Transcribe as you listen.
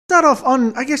Start off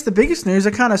on, I guess, the biggest news,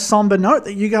 a kind of somber note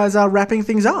that you guys are wrapping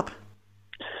things up.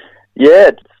 Yeah,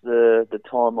 it's the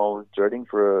time I was dreading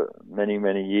for many,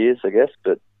 many years, I guess.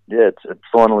 But yeah, it's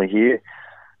finally here.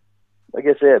 I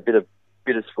guess, yeah, a bit of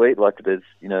bittersweet. Like there's,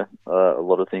 a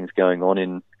lot of things going on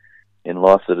in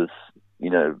life that is,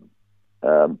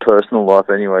 personal life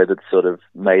anyway, that sort of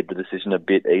made the decision a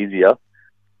bit easier.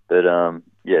 But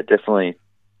yeah, definitely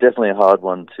a hard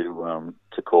one to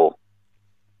call.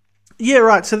 Yeah,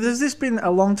 right. So has this been a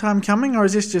long time coming, or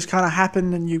has this just kind of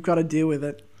happened and you've got to deal with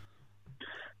it?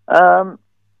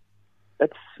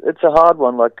 It's a hard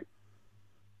one. Like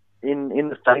in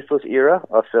the Faceless era,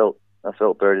 I felt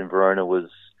Buried in Verona was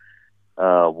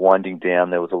winding down.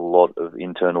 There was a lot of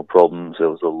internal problems. There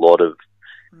was a lot of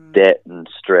debt and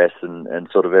stress and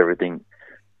sort of everything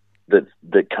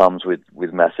that comes with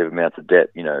massive amounts of debt.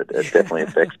 It definitely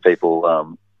affects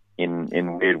people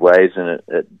in weird ways, and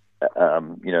it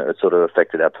sort of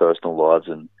affected our personal lives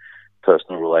and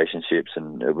personal relationships.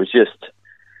 And it was just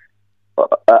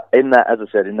in that, as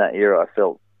I said, in that era, I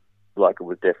felt like it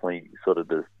was definitely sort of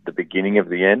the beginning of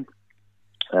the end,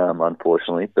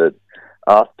 unfortunately. But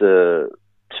after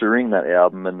touring that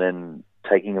album and then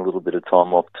taking a little bit of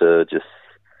time off to just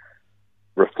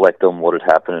reflect on what had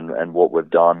happened and what we've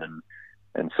done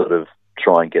and sort of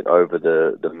try and get over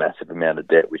the massive amount of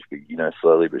debt which we,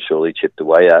 slowly but surely chipped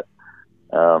away at.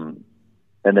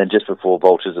 And then just before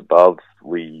Vultures Above,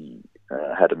 we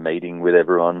had a meeting with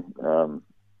everyone,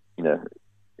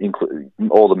 including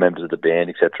all the members of the band,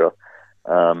 etc.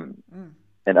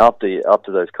 And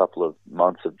after those couple of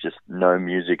months of just no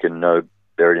music and no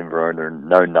Buried in Verona and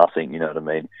no nothing, you know what I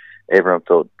mean, everyone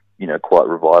felt, quite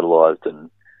revitalised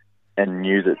and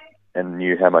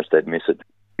knew how much they'd miss it.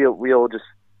 We all just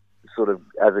sort of,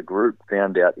 as a group,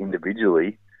 found out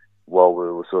individually while we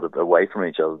were sort of away from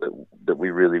each other that we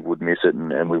really would miss it,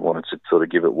 and we wanted to sort of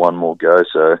give it one more go.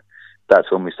 So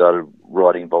that's when we started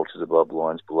writing Vultures Above,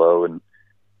 Lines Below, and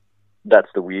that's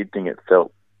the weird thing. It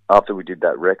felt, after we did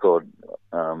that record,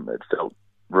 it felt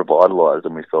revitalised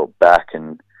and we felt back,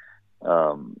 and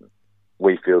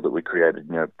we feel that we created,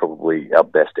 probably our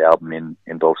best album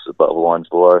in Vultures Above, Lines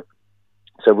Below.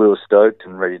 So we were stoked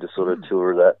and ready to sort of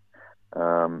tour that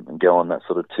and go on that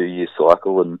sort of 2-year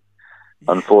cycle. And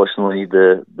unfortunately,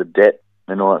 the debt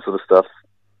and all that sort of stuff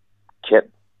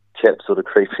kept sort of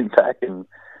creeping back, and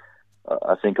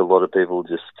I think a lot of people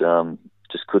just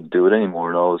couldn't do it anymore.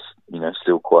 And I was,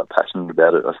 still quite passionate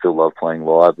about it. I still love playing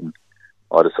live, and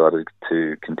I decided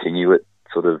to continue it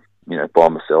sort of, by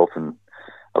myself. And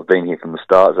I've been here from the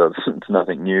start, so it's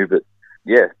nothing new. But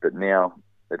yeah, but now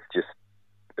it's just,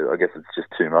 I guess it's just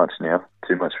too much now,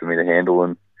 too much for me to handle,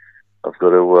 and I've got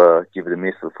to give it a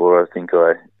miss before I think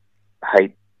I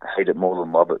hate it more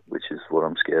than love it, which is what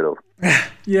I'm scared of.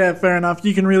 Yeah, fair enough.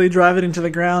 You can really drive it into the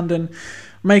ground and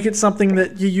make it something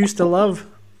that you used to love.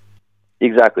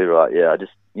 Exactly right. Yeah, I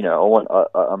just,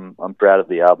 I'm proud of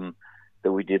the album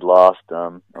that we did last.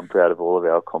 I'm proud of all of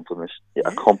our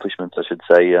accomplishments, I should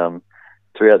say,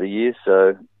 throughout the years.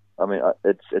 So, I mean,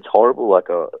 it's horrible. Like,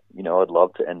 I'd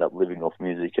love to end up living off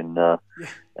music and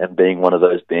being one of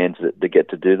those bands that get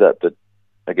to do that. But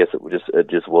I guess it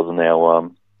just wasn't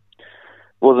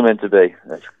wasn't meant to be.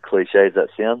 As cliche as that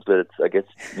sounds, but I guess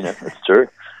it's true.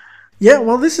 Yeah,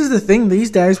 well, this is the thing. These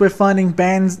days, we're finding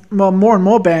bands, well, more and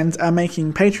more bands are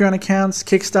making Patreon accounts,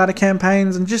 Kickstarter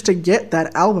campaigns, and just to get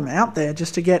that album out there,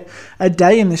 just to get a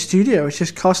day in the studio, it's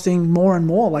just costing more and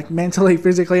more, like mentally,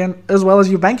 physically, and as well as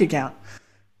your bank account.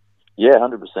 Yeah,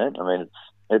 100%. I mean,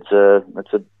 it's a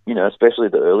especially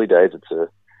the early days.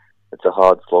 It's a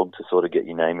hard slog to sort of get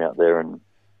your name out there and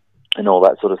all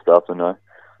that sort of stuff. And I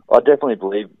definitely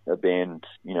believe a band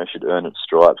should earn its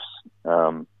stripes.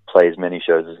 Play as many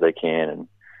shows as they can, and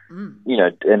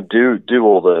and do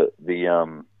all the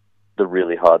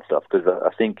really hard stuff, because I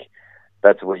think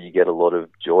that's where you get a lot of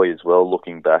joy as well.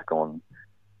 Looking back on,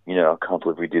 I can't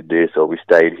believe we did this, or we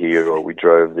stayed here, or we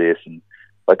drove this, and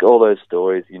like all those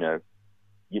stories. You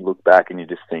look back and you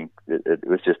just think it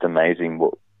was just amazing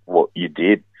what you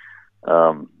did.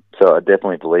 So I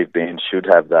definitely believe bands should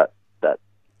have that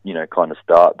kind of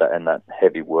start and that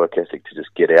heavy work ethic to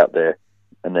just get out there.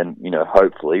 And then,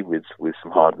 hopefully with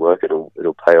some hard work, it'll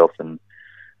pay off and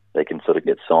they can sort of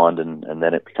get signed, and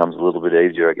then it becomes a little bit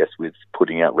easier, I guess, with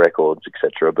putting out records,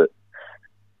 etc. But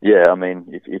yeah, I mean,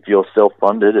 if you're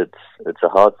self-funded, it's a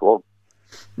hard slog.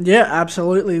 Yeah,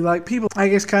 absolutely. Like, people, I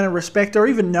guess, kind of respect or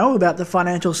even know about the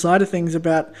financial side of things,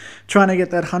 about trying to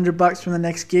get that $100 from the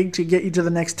next gig to get you to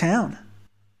the next town.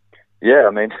 Yeah,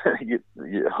 I mean,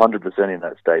 you're 100% in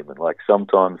that statement. Like,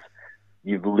 sometimes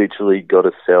you've literally got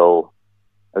to sell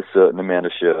a certain amount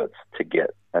of shirts to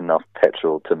get enough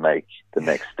petrol to make the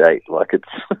next date. Like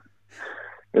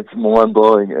it's mind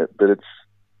blowing, but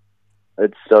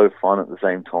it's so fun at the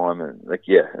same time, and like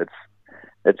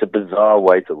it's a bizarre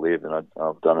way to live, and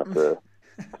I've done it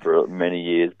for many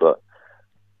years, but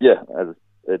yeah,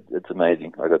 it's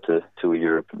amazing. I got to tour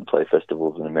Europe and play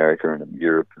festivals in America and in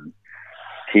Europe and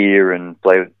here, and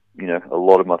play with, a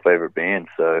lot of my favorite bands.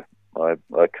 So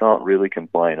I can't really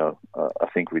complain. I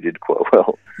think we did quite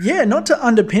well. Yeah, not to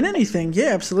underpin anything. Yeah,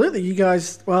 absolutely. You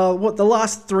guys, the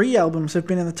last 3 albums have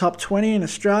been in the top 20 in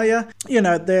Australia.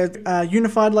 There's a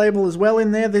Unified label as well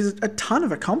in there. There's a ton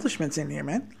of accomplishments in here,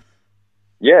 man.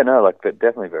 Yeah, no, but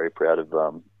definitely very proud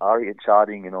of ARIA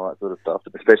charting and all that sort of stuff.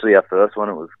 Especially our first one,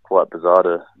 it was quite bizarre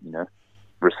to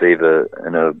receive a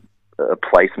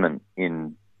placement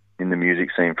in the music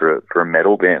scene for a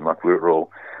metal band. Like, we were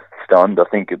all stunned. I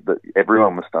think that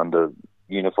everyone was stunned to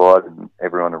Unified, and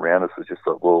everyone around us was just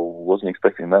like, well, wasn't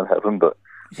expecting that to happen, but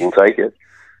we'll take it.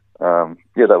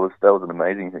 Yeah, that was an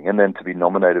amazing thing. And then to be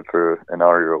nominated for an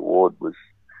ARIA award was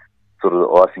sort of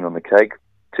the icing on the cake.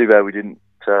 Too bad we didn't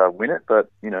win it, but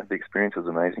the experience was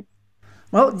amazing.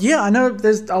 Well, yeah, I know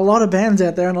there's a lot of bands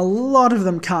out there, and a lot of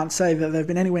them can't say that they've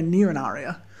been anywhere near an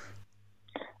ARIA.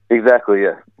 Exactly,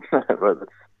 yeah. Right,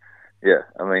 yeah,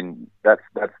 I mean, that's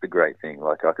the great thing.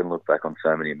 Like, I can look back on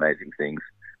so many amazing things.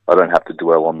 I don't have to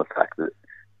dwell on the fact that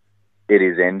it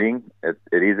is ending. It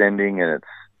is ending, and it's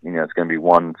it's going to be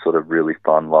one sort of really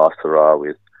fun last hurrah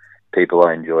with people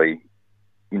I enjoy.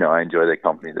 I enjoy their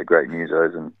company. They're great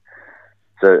musos, and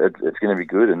so it's going to be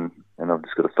good. And I've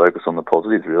just got to focus on the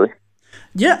positives, really.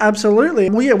 Yeah, absolutely.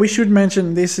 Well, yeah, we should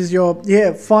mention this is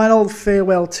your final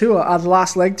farewell tour, the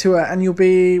last leg tour, and you'll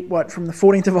be from the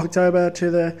 14th of October to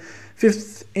the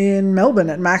 5th in Melbourne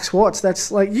at Max Watts.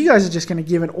 That's like, you guys are just going to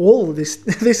give it all of this.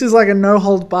 This is like a no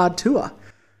holds barred tour.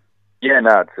 Yeah,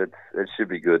 no, it should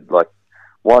be good. Like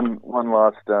one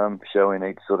last show in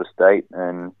each sort of state,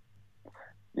 and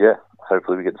yeah,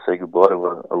 hopefully we get to say goodbye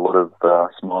to a lot of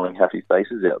smiling, happy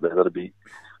faces out there. That'll be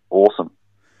awesome.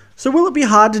 So will it be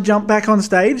hard to jump back on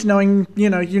stage, knowing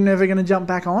you're never going to jump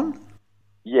back on?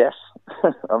 Yes,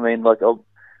 I mean, like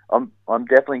I'm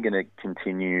definitely going to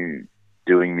continue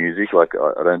doing music. Like,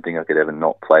 I don't think I could ever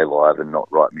not play live and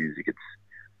not write music.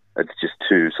 It's just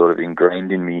too sort of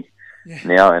ingrained in me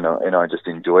now, and I just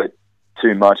enjoy it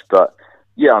too much. But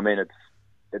yeah, I mean,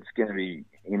 it's going to be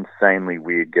insanely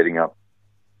weird getting up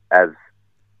as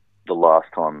the last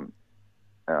time,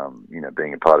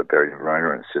 being a part of Buried In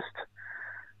Verona, and it's just,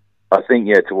 I think,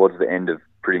 towards the end of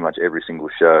pretty much every single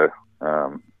show,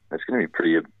 it's going to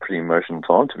be a pretty emotional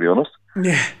time, to be honest.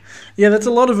 Yeah, that's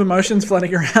a lot of emotions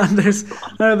flooding around. There's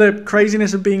the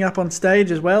craziness of being up on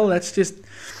stage as well. That's just,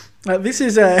 this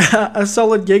is a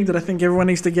solid gig that I think everyone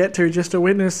needs to get to, just to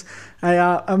witness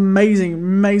a amazing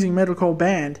metalcore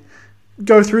band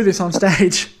go through this on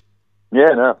stage.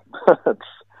 Yeah, no.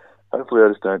 Hopefully I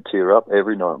just don't tear up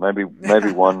every night. Maybe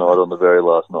one night on the very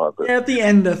last night. But at the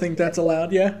end, I think that's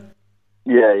allowed. Yeah.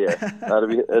 Yeah.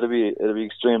 It'll be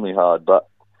extremely hard. But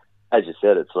as you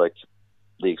said, it's like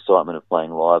the excitement of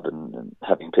playing live and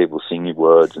having people sing your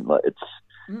words, and like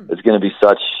it's going to be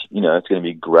such, it's going to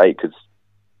be great, because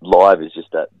live is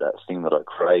just that thing that I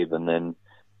crave, and then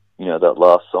that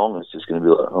last song is just going to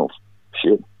be like, oh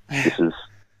shit, this is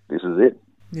it.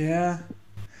 Yeah.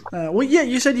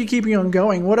 You said you're keeping on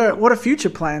going. What are future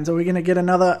plans? Are we going to get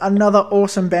another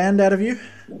awesome band out of you?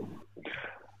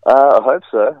 I hope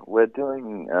so. We're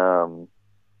doing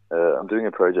I'm doing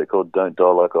a project called Don't Die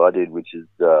Like I Did, which is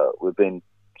we've been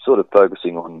sort of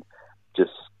focusing on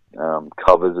just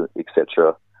covers,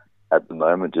 etc. at the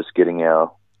moment, just getting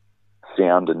our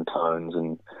sound and tones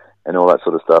and all that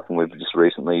sort of stuff. And we've just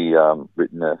recently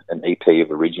written an EP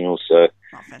of originals, so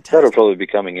that'll probably be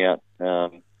coming out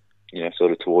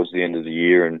sort of towards the end of the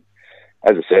year. And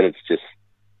as I said, it's just,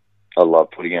 I love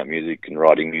putting out music and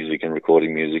writing music and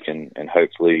recording music, and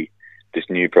hopefully this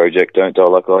new project, Don't Die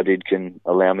Like I Did, can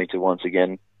allow me to once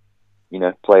again,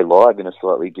 play live in a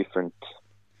slightly different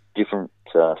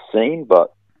scene,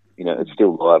 but it's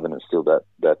still live, and it's still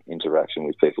that interaction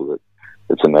with people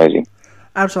that's amazing.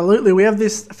 Absolutely. We have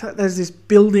there's this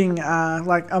building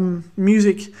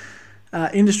music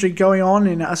industry going on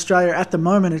in Australia at the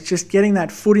moment. It's just getting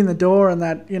that foot in the door, and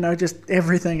that just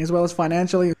everything, as well as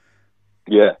financially.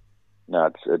 Yeah, no,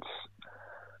 it's.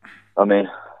 I mean,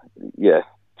 yeah,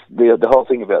 the whole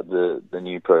thing about the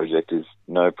new project is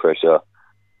no pressure,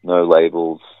 no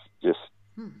labels. Just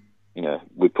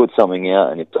we put something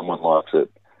out, and if someone likes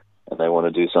it and they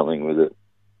want to do something with it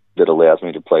that allows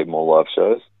me to play more live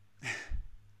shows,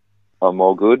 I'm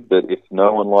all good. But if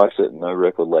no one likes it, no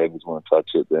record labels want to touch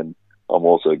it, then I'm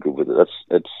also good with it.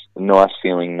 It's a nice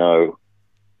feeling, no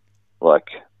like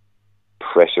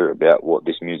pressure about what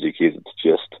this music is. It's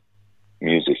just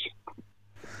music.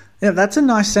 Yeah, that's a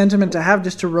nice sentiment to have,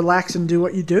 just to relax and do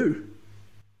what you do.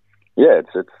 Yeah,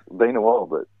 it's been a while,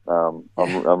 but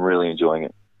I'm really enjoying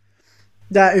it.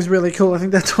 That is really cool. I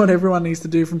think that's what everyone needs to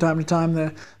do from time to time.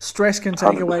 The stress can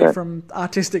take 100%. away from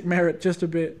artistic merit just a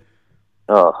bit.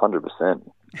 Oh, 100%.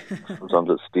 Sometimes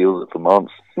it steals it for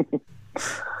months.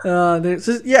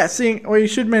 You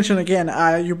should mention again,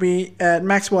 you'll be at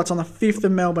Max Watts on the 5th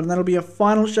of Melbourne, and that'll be a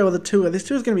final show of the tour. This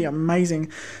tour is going to be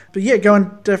amazing. But yeah, go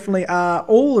and definitely,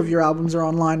 all of your albums are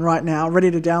online right now,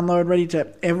 ready to download, ready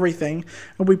to everything.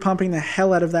 We'll be pumping the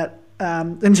hell out of that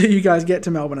until you guys get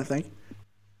to Melbourne, I think.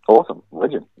 Awesome.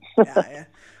 Legend. Yeah.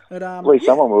 But, at least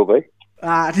someone will be.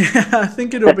 I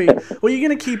think it'll be. Well, you're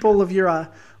going to keep all of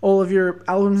your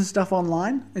albums and stuff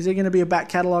online? Is there going to be a back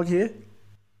catalogue here?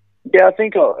 Yeah, I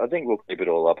think we'll keep it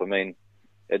all up. I mean,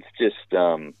 it's just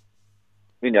hopefully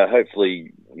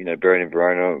Buried in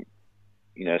Verona,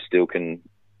 still can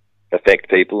affect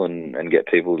people and get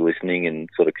people listening and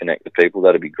sort of connect with people.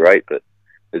 That'd be great. But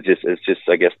it's just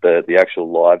I guess the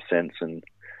actual live sense and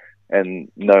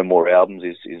no more albums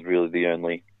is really the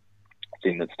only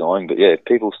thing that's dying. But yeah, if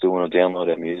people still want to download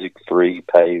our music, free,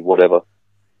 pay, whatever,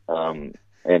 and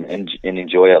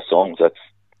enjoy our songs, that's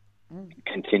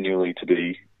continually to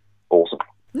be awesome.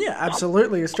 Yeah,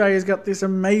 absolutely. Australia's got this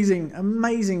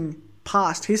amazing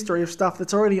past history of stuff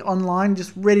that's already online,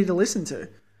 just ready to listen to.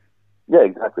 Yeah,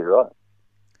 exactly right.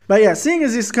 But yeah, seeing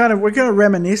as we're kind of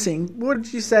reminiscing, what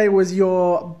did you say was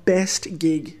your best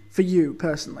gig for you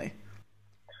personally?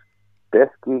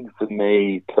 Best gig for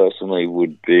me personally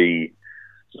would be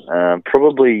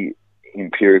probably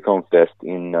Empiricon Fest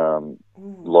in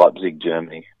Leipzig,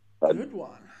 Germany. Good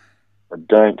one. I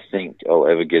don't think I'll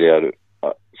ever get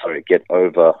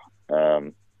over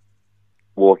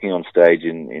walking on stage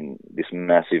in this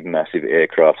massive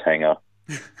aircraft hangar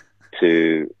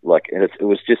to it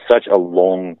was just such a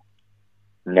long,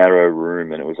 narrow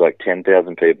room, and it was like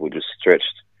 10,000 people just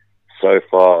stretched so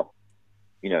far,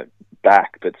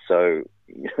 back, but so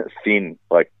thin,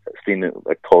 a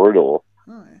corridor,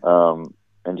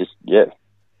 and just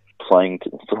playing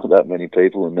for that many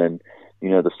people, and then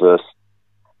the first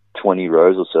 20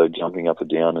 rows or so jumping up and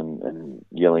down and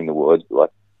yelling the words.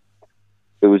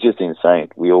 It was just insane.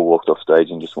 We all walked off stage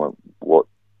and just went, what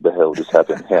the hell just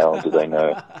happened? How do they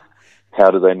know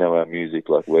our music?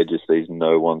 We're just these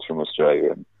no ones from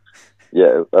Australia. And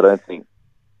yeah, I don't think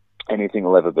anything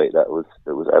will ever beat that.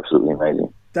 It was absolutely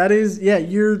amazing. That is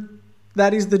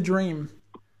the dream.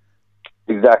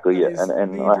 Exactly, yeah.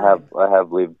 And I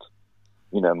have lived,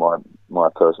 my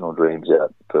personal dreams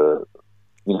out for,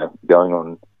 going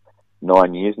on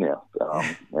 9 years now,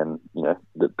 and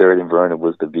the Buried in Verona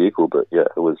was the vehicle, but yeah,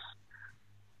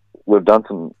 we've done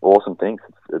some awesome things.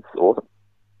 It's awesome.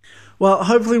 Well,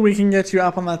 hopefully we can get you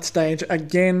up on that stage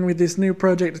again with this new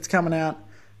project that's coming out.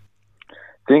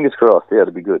 Fingers crossed. Yeah,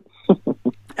 it'd be good.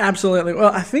 Absolutely.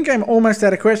 Well, I think I'm almost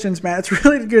out of questions, Matt. It's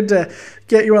really good to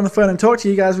get you on the phone and talk to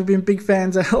you guys. We've been big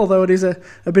fans, although it is a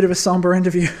bit of a somber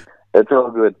interview. It's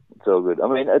all good. It's all good. I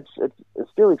mean, it's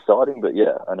still exciting, but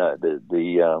yeah, I know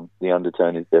the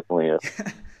undertone is definitely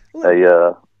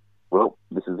well,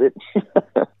 this is it.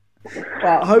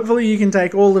 Well, hopefully you can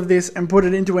take all of this and put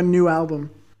it into a new album.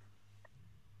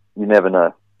 You never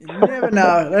know. You never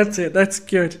know. That's it. That's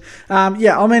good.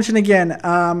 I'll mention again,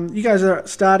 you guys are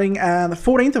starting the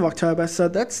 14th of October, so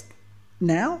that's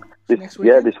now? Next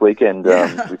weekend? Yeah, this weekend.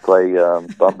 We play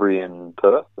Bunbury in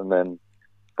Perth, and then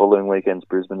following weekend's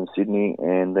Brisbane and Sydney,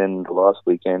 and then the last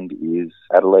weekend is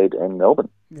Adelaide and Melbourne.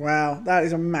 Wow, that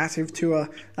is a massive tour.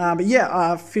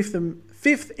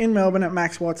 5th in Melbourne at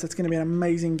Max Watts. That's going to be an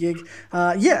amazing gig.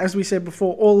 As we said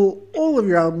before, all of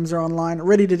your albums are online,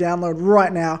 ready to download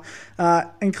right now,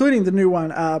 including the new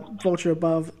one, Vulture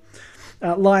Above,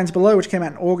 Lions Below, which came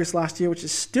out in August last year, which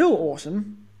is still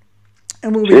awesome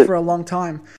and will be for a long time.